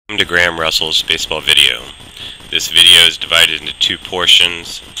Welcome to Graham Russell's baseball video. This video is divided into two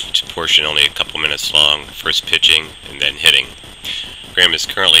portions, each portion only a couple minutes long, first pitching and then hitting. Graham is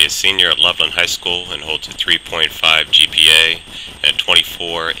currently a senior at Loveland High School and holds a 3.5 GPA and a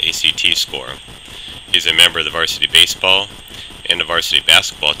 24 ACT score. He is a member of the varsity baseball and the varsity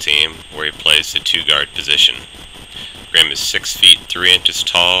basketball team where he plays the two-guard position. Graham is 6 feet 3 inches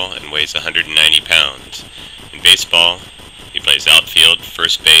tall and weighs 190 pounds. In baseball, he plays outfield,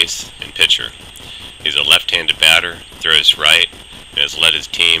 first base, and pitcher. He is a left-handed batter, throws right, and has led his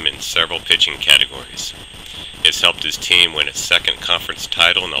team in several pitching categories. He has helped his team win its second conference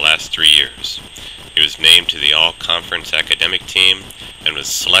title in the last 3 years. He was named to the All-Conference Academic Team and was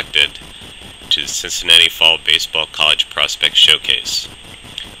selected to the Cincinnati Fall Baseball College Prospect Showcase.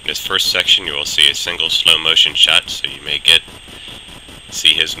 In this first section, you will see a single slow-motion shot, so you may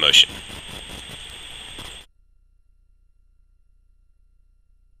see his motion.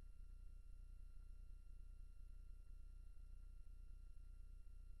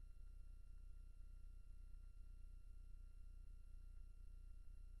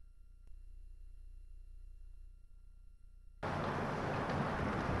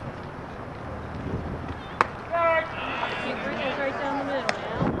 Right down the middle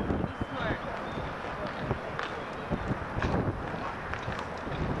now. Be smart.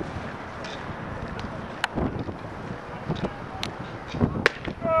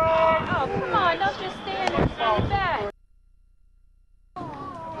 Oh, come on, don't just stand there, stand back.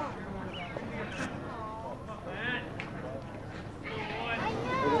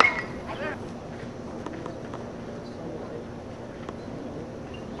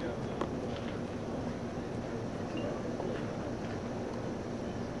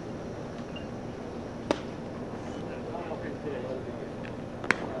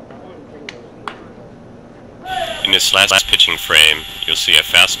 In this last pitching frame, you'll see a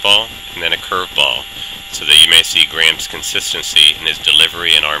fastball and then a curveball, so that you may see Graham's consistency in his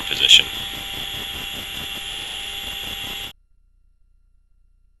delivery and arm position.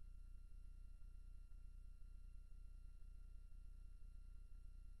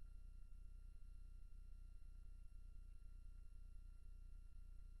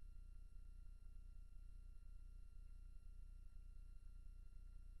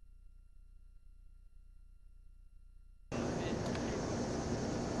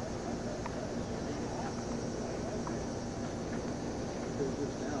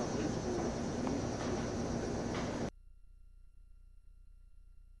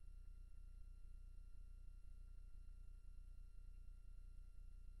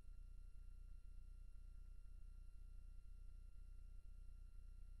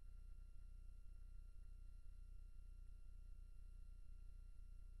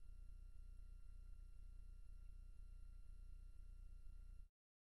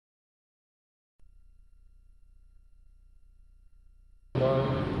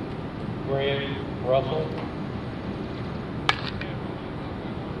 Graham Russell.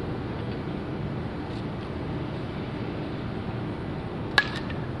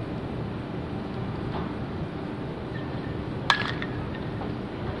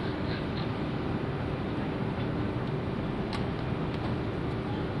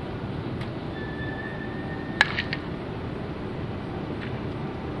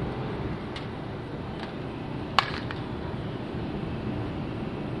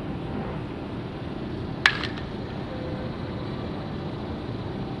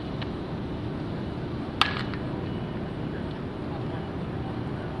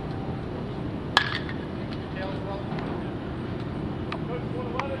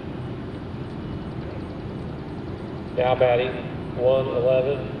 Now batting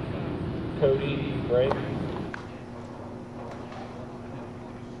 111, Cody Frank.